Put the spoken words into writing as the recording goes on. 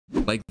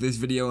Like this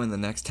video in the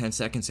next 10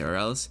 seconds or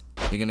else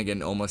you're gonna get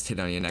an almost hit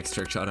on your next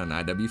trick shot on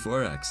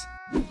IW4X.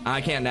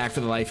 I can't knack for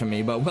the life of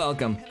me, but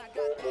welcome.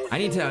 I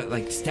need to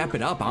like step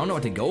it up. I don't know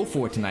what to go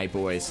for tonight,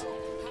 boys.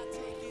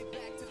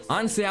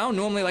 Honestly, I don't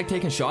normally like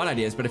taking shot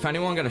ideas, but if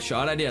anyone got a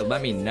shot idea,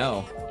 let me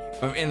know.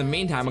 But in the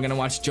meantime, I'm gonna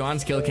watch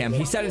John's kill cam.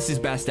 He said it's his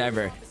best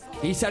ever.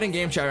 He said in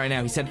game chat right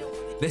now, he said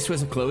this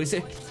was a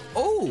closer.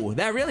 Oh,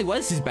 that really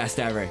was his best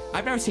ever.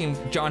 I've never seen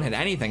John hit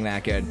anything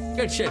that good.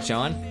 Good shit,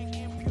 John.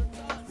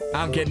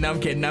 I'm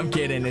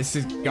kidding. This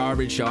is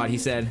garbage shot. He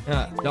said,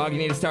 dog, you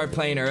need to start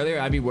playing earlier.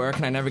 I'd be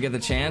working. I never get the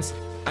chance.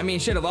 I mean,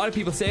 shit, a lot of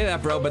people say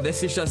that, bro, but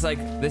this is just like,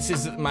 this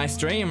is my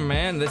stream,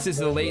 man. This is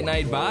the late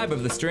night vibe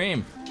of the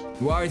stream.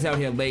 We're always out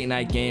here late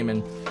night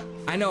gaming.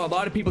 I know a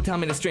lot of people tell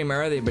me to stream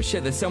early, but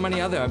shit, there's so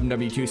many other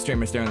MW2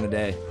 streamers during the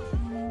day.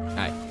 All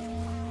right.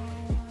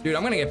 Dude,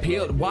 I'm gonna get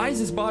peeled. Why is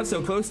this bot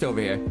so close to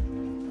over here?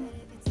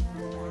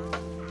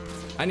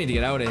 I need to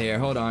get out of here.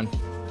 Hold on.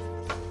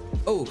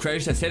 Oh,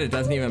 Krez just hit it.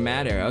 Doesn't even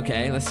matter.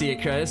 Okay, let's see it,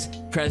 Krez.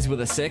 Krez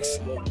with a 6.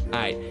 All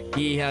right,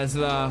 he has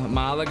the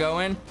Mala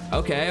going.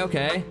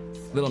 Okay.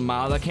 Little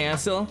Mala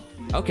cancel.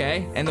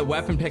 Okay, and the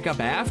weapon pickup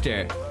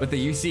after with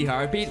the UC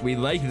heartbeat. We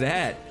like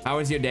that. How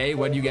was your day?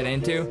 What'd you get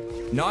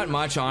into? Not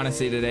much,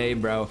 honestly, today,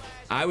 bro.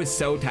 I was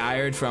so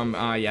tired from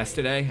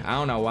yesterday. I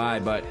don't know why,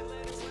 but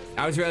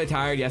I was really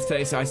tired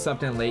yesterday, so I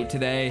slept in late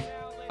today.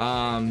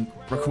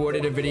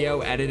 Recorded a video,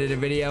 edited a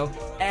video.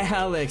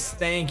 Alex,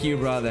 thank you,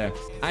 brother.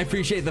 I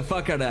appreciate the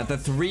fuck out of that. The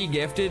 3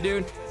 gifted,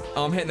 dude.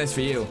 Oh, I'm hitting this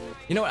for you.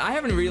 You know what? I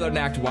haven't reloaded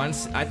act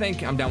once. I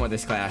think I'm done with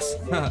this class.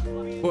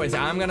 Boys,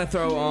 I'm gonna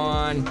throw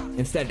on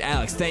instead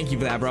Alex. Thank you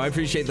for that, bro. I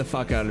appreciate the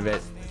fuck out of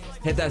it.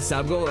 Hit that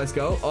sub goal. Let's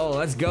go. Oh,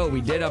 let's go.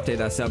 We did update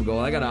that sub goal.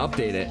 I gotta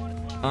update it.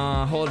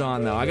 Hold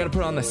on though. I gotta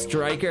put on the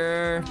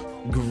striker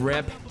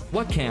grip.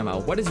 What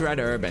camo? What is red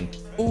urban?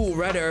 Ooh,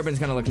 red urban's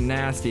gonna look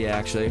nasty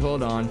actually.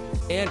 Hold on.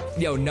 And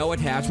yo, no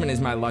attachment is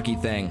my lucky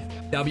thing.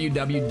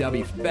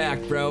 www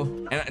fact, bro.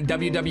 And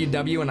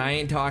www and I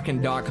ain't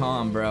talking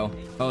 .com, bro.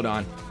 Hold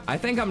on. I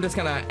think I'm just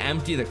gonna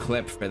empty the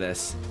clip for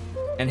this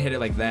and hit it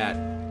like that.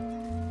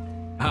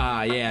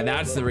 Ah, yeah,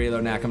 that's the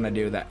reload knack I'm gonna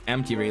do. The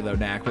empty reload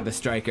knack with the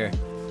striker.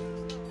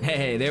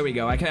 Hey, there we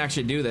go. I can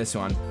actually do this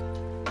one.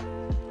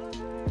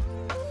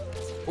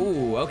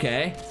 Ooh,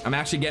 okay. I'm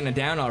actually getting it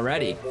down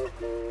already.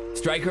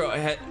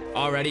 Striker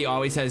already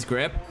always has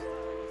grip.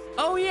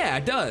 Oh yeah,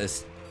 it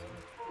does.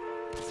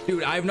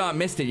 Dude, I've not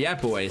missed it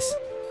yet, boys.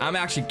 I'm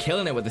actually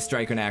killing it with the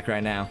striker knack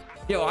right now.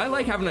 Yo, I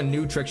like having a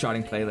new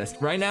trickshotting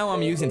playlist. Right now,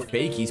 I'm using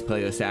Fakey's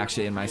playlist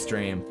actually in my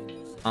stream.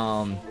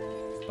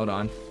 Hold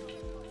on.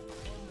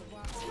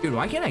 Dude,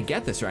 why can't I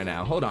get this right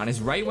now? Hold on,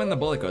 it's right when the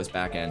bullet goes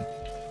back in.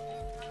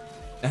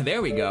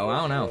 There we go,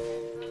 I don't know.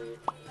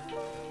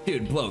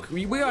 Dude, bloke,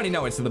 we already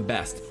know it's the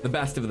best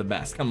of the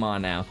best. Come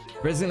on now.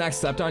 Grizzly Next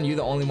slept on you,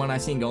 the only one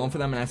I've seen going for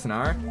them in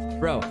SNR?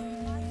 Bro,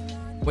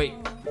 wait,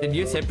 did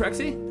you hit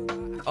Prexy?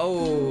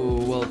 Oh,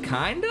 well,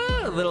 kinda?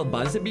 A little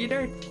buzzer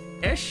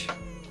beater-ish?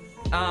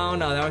 Oh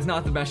no, that was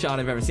not the best shot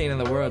I've ever seen in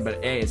the world,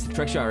 but hey, it's a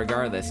trick shot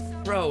regardless.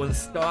 Bro,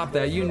 stop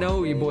that. You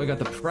know your boy got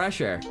the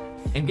pressure.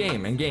 In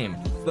game.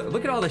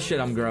 Look at all the shit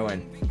I'm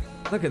growing.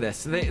 Look at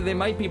this. They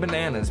might be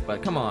bananas,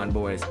 but come on,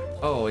 boys.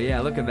 Oh yeah,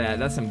 look at that.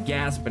 That's some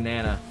gas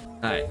banana.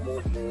 Alright.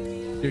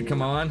 Dude,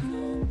 come on.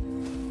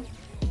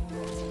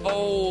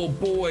 Oh,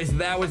 boys,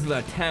 that was the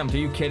attempt. Are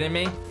you kidding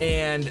me?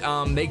 And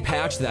they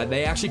patched that.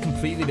 They actually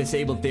completely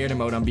disabled theater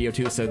mode on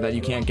BO2 so that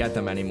you can't get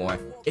them anymore.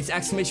 It's !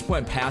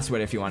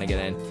 password if you want to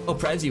get in. Oh,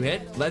 Prez, you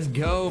hit? Let's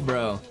go,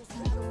 bro.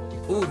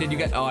 Ooh, did you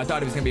get... Oh, I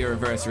thought it was going to be a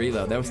reverse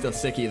reload. That was still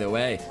sick either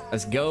way.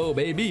 Let's go,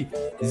 baby.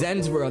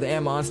 Zen's World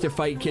and Monster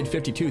Fight Kid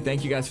 52.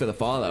 Thank you guys for the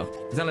follow.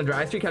 Is on a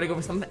dry streak? Had to go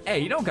for something? Hey,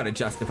 you don't got to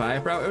justify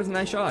it, bro. It was a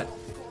nice shot.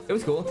 It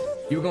was cool.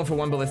 You were going for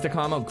 1 ballistic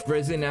combo,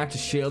 Grizzly Knack to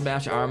shield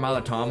bash,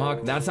 Armala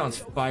Tomahawk. That sounds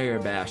fire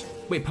bash.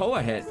 Wait,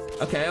 Poa hit.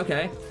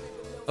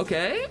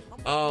 Okay.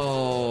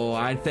 Oh,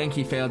 I think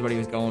he failed what he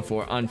was going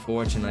for,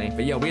 unfortunately.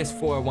 But yo, we just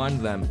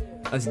 4-1'd them.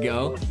 Let's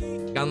go.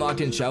 Gun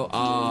locked in show.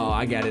 Oh,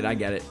 I get it.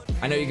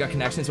 I know you got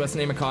connections. What's the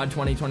name of COD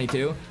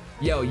 2022?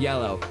 Yo,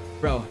 Yellow.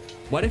 Bro,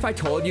 what if I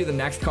told you the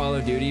next Call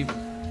of Duty?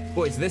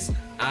 Boys, this...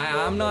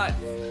 I'm not...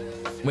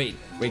 Wait,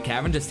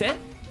 Cavern just hit?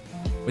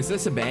 Was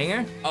this a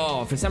banger?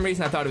 Oh, for some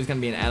reason I thought it was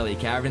gonna be an Ellie.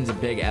 Cavern's a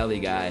big Ellie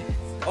guy.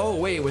 Oh,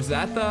 wait, was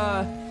that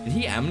the... Did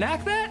he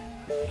M-knack that?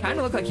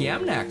 Kinda looked like he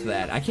M-knacked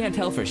that. I can't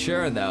tell for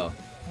sure, though.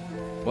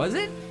 Was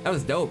it? That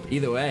was dope,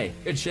 either way.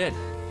 Good shit.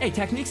 Hey,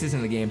 Techniques is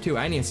in the game, too.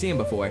 I didn't even see him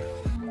before.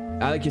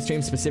 I like your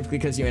stream specifically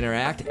because you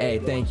interact. Hey,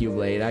 thank you,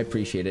 Blade. I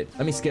appreciate it.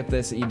 Let me skip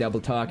this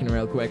E-double talking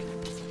real quick.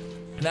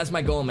 And that's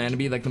my goal, man, to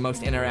be, like, the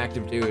most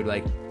interactive dude.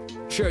 Like,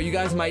 sure, you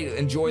guys might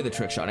enjoy the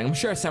trickshotting. I'm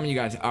sure some of you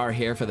guys are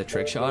here for the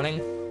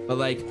trickshotting. But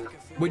like,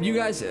 would you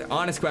guys,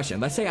 honest question,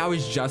 let's say I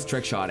was just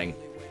trickshotting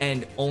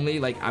and only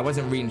like, I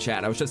wasn't reading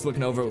chat. I was just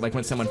looking over like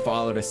when someone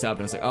followed or subbed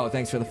and was like, oh,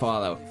 thanks for the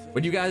follow.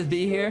 Would you guys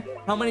be here?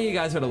 How many of you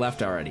guys would have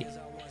left already?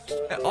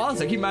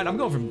 Also, keep in mind, I'm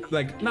going for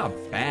like, not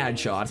bad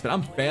shots, but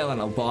I'm failing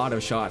a lot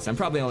of shots. I'm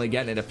probably only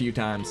getting it a few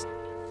times.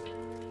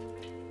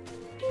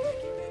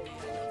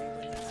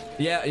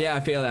 Yeah, I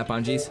feel that,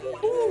 Bungees.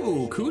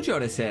 Ooh, Cujo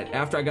to hit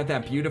after I got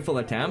that beautiful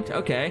attempt.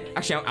 Okay.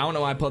 Actually, I don't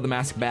know why I pulled the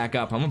mask back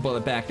up. I'm gonna pull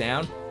it back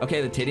down.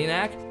 Okay, the titty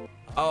knack.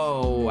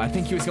 Oh, I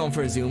think he was going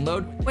for a zoom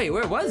load. Wait,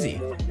 where was he?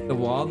 The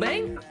wall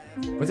bang?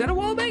 Was that a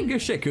wall bang?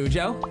 Good shit,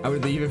 Cujo. I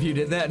would leave if you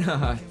did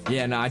that.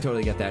 Yeah, no, I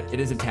totally get that. It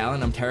is a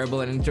talent. I'm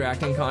terrible at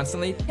interacting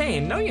constantly. Hey,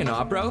 no, you're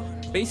not, bro.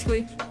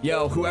 Basically,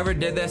 yo, whoever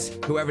did this,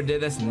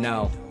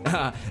 no.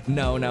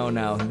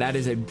 No. That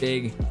is a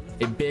big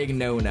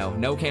no-no.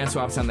 No can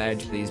swaps on the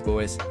edge, please,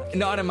 boys.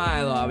 Not in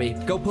my lobby.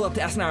 Go pull up to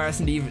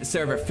SNR/S&D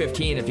server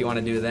 15 if you want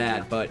to do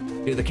that. But,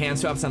 dude, the can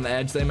swaps on the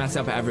edge, they mess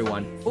up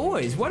everyone.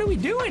 Boys, what are we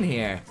doing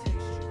here?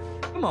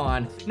 Come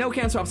on, no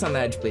can swaps on the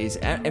edge, please.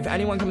 If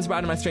anyone comes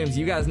by to my streams,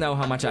 you guys know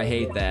how much I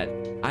hate that.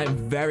 I'm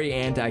very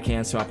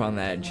anti-can swap on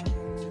the edge.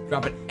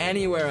 Drop it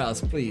anywhere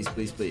else, please.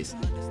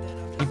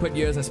 You put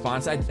yours in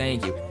spawn side,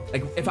 thank you.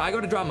 Like, if I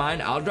go to draw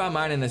mine, I'll draw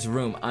mine in this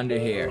room under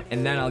here,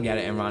 and then I'll get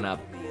it and run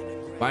up.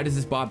 Why does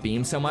this bot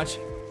beam so much?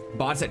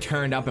 Bots that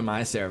turned up in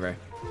my server.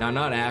 Now,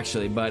 not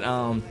actually, but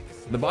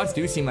the bots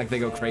do seem like they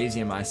go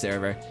crazy in my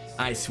server.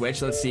 I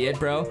switch, let's see it,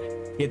 bro.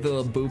 Hit the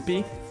little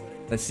boopy.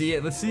 Let's see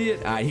it.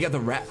 Alright, he got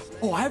the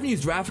Oh, I haven't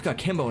used Rafika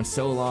Kimbo in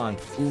so long.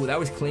 Ooh, that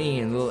was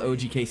clean. Little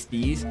OGK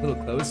Steez. A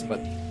little close,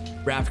 but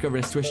Rafika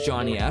versus Twitch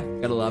Johnny F.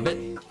 Gotta love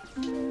it.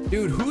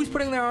 Dude, who's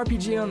putting their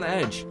RPG on the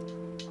edge?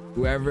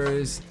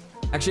 Whoever's...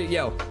 Actually,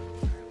 yo,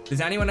 does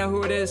anyone know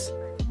who it is?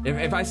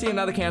 If I see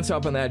another can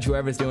swap on the edge,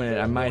 whoever's doing it,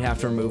 I might have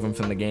to remove him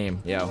from the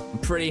game. Yo, I'm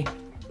pretty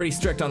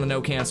strict on the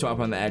no can swap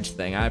on the edge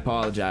thing. I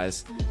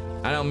apologize.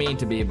 I don't mean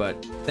to be,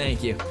 but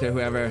thank you to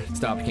whoever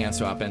stopped can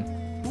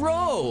swapping.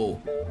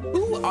 Bro!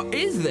 Who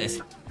is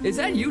this? Is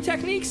that you,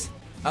 Techniques?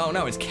 Oh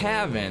no, it's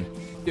Kevin.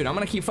 Dude, I'm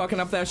gonna keep fucking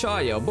up that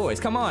shot, yo. Boys,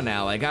 come on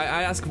now. Like,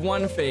 I ask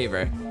one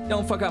favor.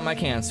 Don't fuck up my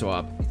can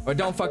swap. Or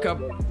don't fuck up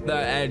the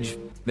edge.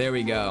 There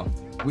we go.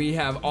 We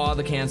have all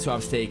the can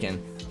swaps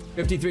taken.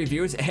 53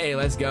 viewers. Hey,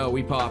 let's go.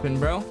 We poppin',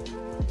 bro.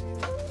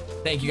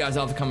 Thank you guys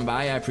all for coming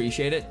by. I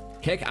appreciate it.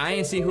 Kick, I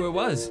ain't see who it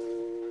was.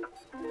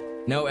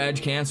 No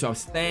edge can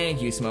swaps.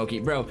 Thank you, Smokey.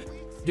 Bro,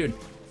 dude.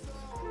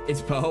 It's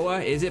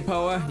Poa? Is it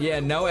Poa? Yeah,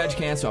 no edge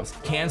can swaps.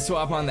 Can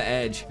swap on the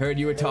edge. Heard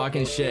you were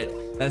talking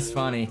shit. That's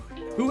funny.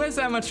 Who has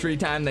that much free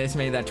time they just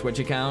made that Twitch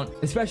account?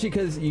 Especially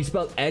because you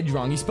spelled edge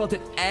wrong. You spelled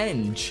it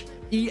enge.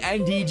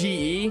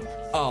 E-N-D-G-E?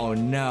 Oh,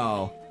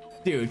 no.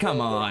 Dude,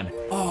 come on.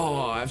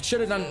 Oh, I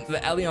should have done the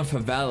Elion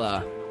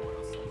Favela.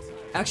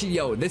 Actually,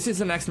 yo, this is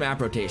the next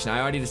map rotation.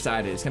 I already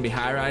decided. It's going to be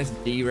High Rise,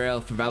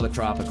 Derail, Favela,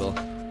 Tropical.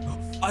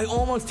 I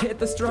almost hit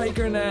the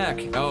striker neck.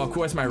 Oh, of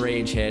course my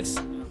rage hits.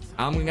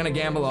 I'm gonna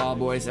gamble all,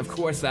 boys. Of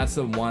course, that's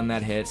the one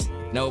that hits.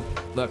 Nope.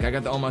 Look, I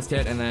got the almost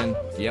hit, and then,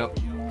 yep.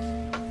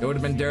 It would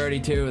have been dirty,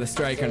 too, the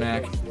striker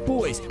neck.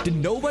 Boys, did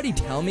nobody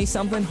tell me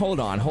something? Hold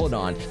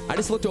on. I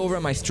just looked over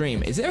at my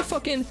stream. Is there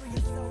fucking...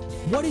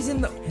 What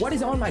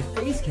is on my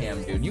face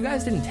cam, dude? You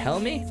guys didn't tell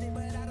me?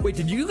 Wait,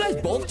 did you guys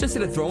both just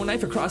hit a throwing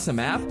knife across the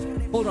map?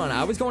 Hold on,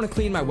 I was going to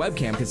clean my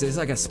webcam because there's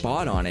like a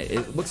spot on it.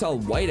 It looks all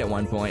white at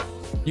one point.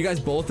 You guys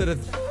both did a...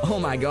 Oh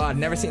my god,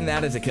 never seen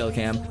that as a kill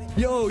cam.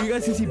 Yo, you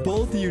guys can see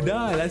both of you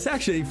die. That's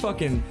actually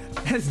fucking...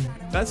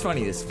 That's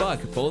funny as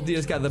fuck. Both of you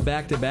just got the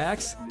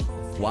back-to-backs.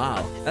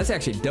 Wow, that's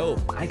actually dope.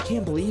 I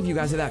can't believe you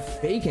guys are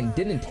that fake and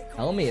didn't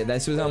tell me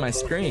this was on my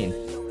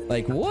screen.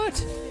 Like,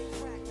 what?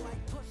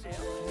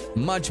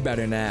 Much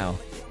better now.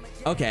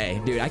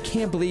 Okay, dude, I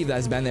can't believe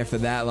that's been there for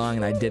that long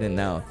and I didn't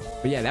know.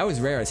 But yeah, that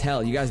was rare as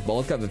hell. You guys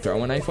both got the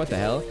throwing knife. What the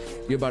hell?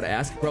 You about to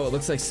ask? Bro, it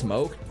looks like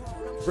smoke.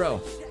 Bro,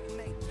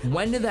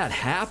 when did that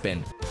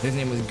happen? His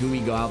name was Gooey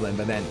Goblin,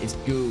 but then it's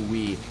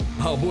Gooey.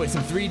 Oh boy,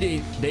 some 3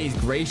 days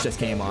grace just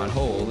came on.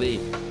 Holy,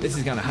 this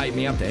is gonna hype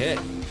me up to hit.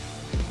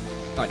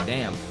 God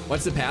damn.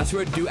 What's the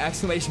password? Do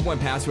exclamation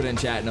point password in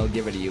chat and it'll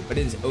give it to you. But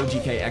it is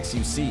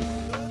OGKXUC.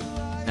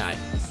 Alright.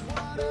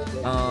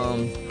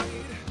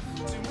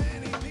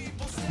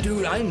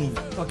 Dude, I'm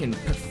fucking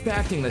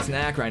perfecting this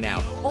knack right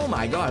now. Oh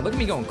my god, look at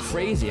me going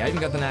crazy. I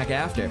even got the knack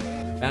after.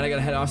 Man, I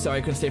gotta head off. Sorry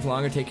I couldn't stay for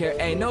longer. Take care.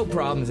 Hey, no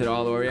problems at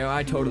all, Oreo.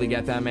 I totally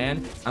get that,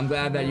 man. I'm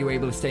glad that you were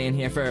able to stay in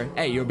here for...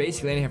 Hey, you were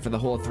basically in here for the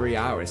whole 3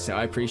 hours, so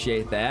I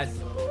appreciate that.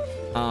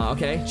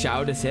 Okay,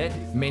 Chow just hit.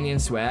 Minion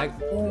swag.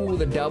 Ooh,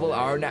 the double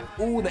R now.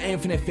 Ooh, the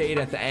infinite fade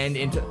at the end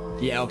into...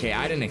 Yeah, okay,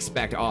 I didn't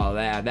expect all of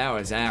that. That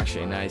was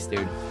actually nice,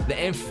 dude.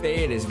 The inf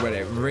fade is what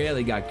it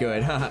really got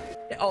good.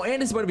 Oh,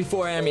 and it's about to be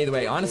 4 AM either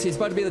way. Honestly, it's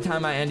about to be the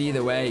time I end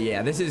either way.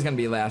 Yeah, this is gonna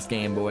be last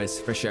game, boys,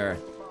 for sure.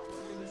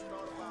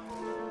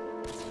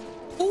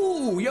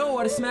 Ooh, yo,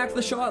 I just smacked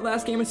the shot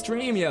last game of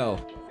stream, yo.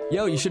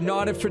 Yo, you should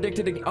not have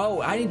predicted it. Oh,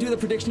 I didn't do the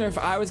prediction if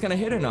I was gonna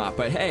hit or not,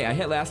 but hey, I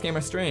hit last game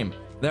of stream.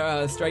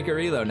 The striker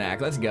reload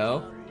knack, let's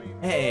go.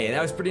 Hey,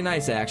 that was pretty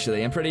nice,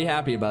 actually. I'm pretty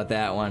happy about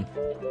that one.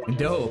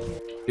 Dope.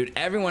 Dude,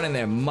 everyone and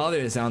their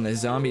mother's on the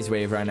zombies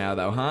wave right now,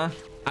 though, huh?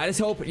 I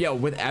just hope, yo,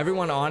 with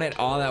everyone on it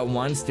all at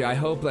once, dude, I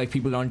hope, like,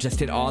 people don't just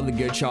hit all the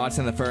good shots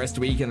in the first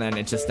week and then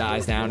it just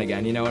dies down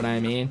again, you know what I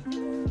mean?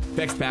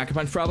 Fixed pack a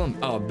punch problem?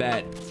 Oh,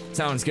 bet.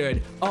 Sounds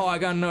good. Oh, I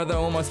got another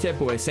almost hit,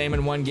 boy. Same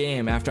in one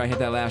game after I hit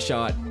that last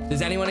shot.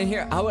 Does anyone in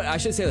here, I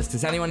should say this,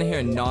 does anyone in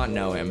here not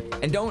know him?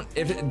 And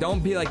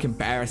don't be like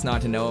embarrassed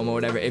not to know him or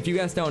whatever. If you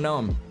guys don't know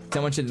him,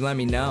 someone should let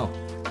me know.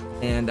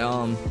 And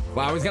well,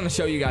 I was gonna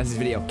show you guys this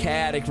video.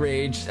 Caddick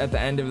rage at the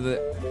end of the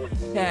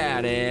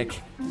Caddick.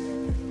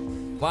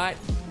 What?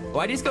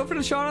 Why'd you just go for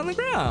the shot on the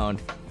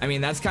ground? I mean,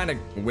 that's kind of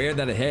weird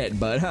that it hit,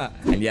 but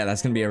and yeah,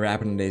 that's gonna be a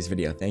wrap in today's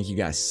video. Thank you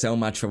guys so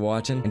much for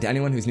watching. And to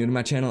anyone who's new to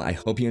my channel, I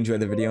hope you enjoyed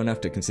the video enough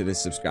to consider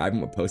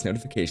subscribing with post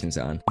notifications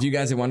on. If you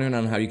guys are wondering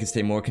on how you can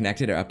stay more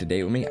connected or up to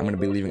date with me, I'm gonna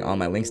be leaving all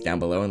my links down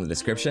below in the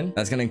description.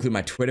 That's gonna include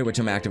my Twitter, which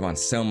I'm active on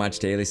so much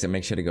daily, so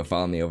make sure to go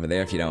follow me over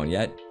there if you don't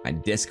yet. My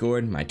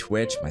Discord, my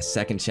Twitch, my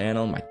second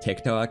channel, my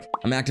TikTok.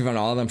 I'm active on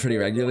all of them pretty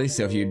regularly,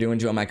 so if you do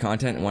enjoy my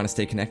content and want to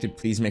stay connected,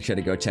 please make sure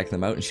to go check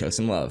them out and show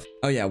some love.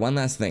 Oh yeah, one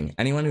last thing.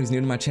 Anyone who's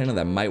new to my channel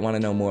that might want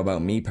to know more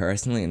about me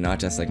personally and not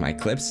just like my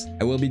clips,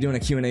 I will be doing a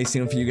Q&A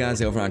soon for you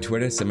guys over on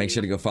Twitter, so make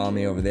sure to go follow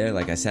me over there,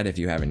 like I said, if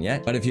you haven't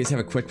yet. But if you just have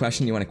a quick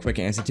question you want a quick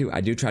answer to, I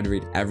do try to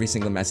read every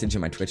single message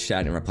in my Twitch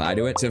chat and reply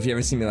to it. So if you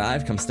ever see me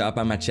live, come stop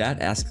by my chat,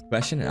 ask a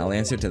question, and I'll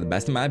answer it to the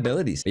best of my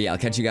abilities. But yeah, I'll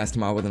catch you guys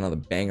tomorrow with another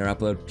banger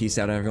upload. Peace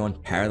out, everyone.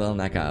 Parallel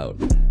Necca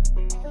out.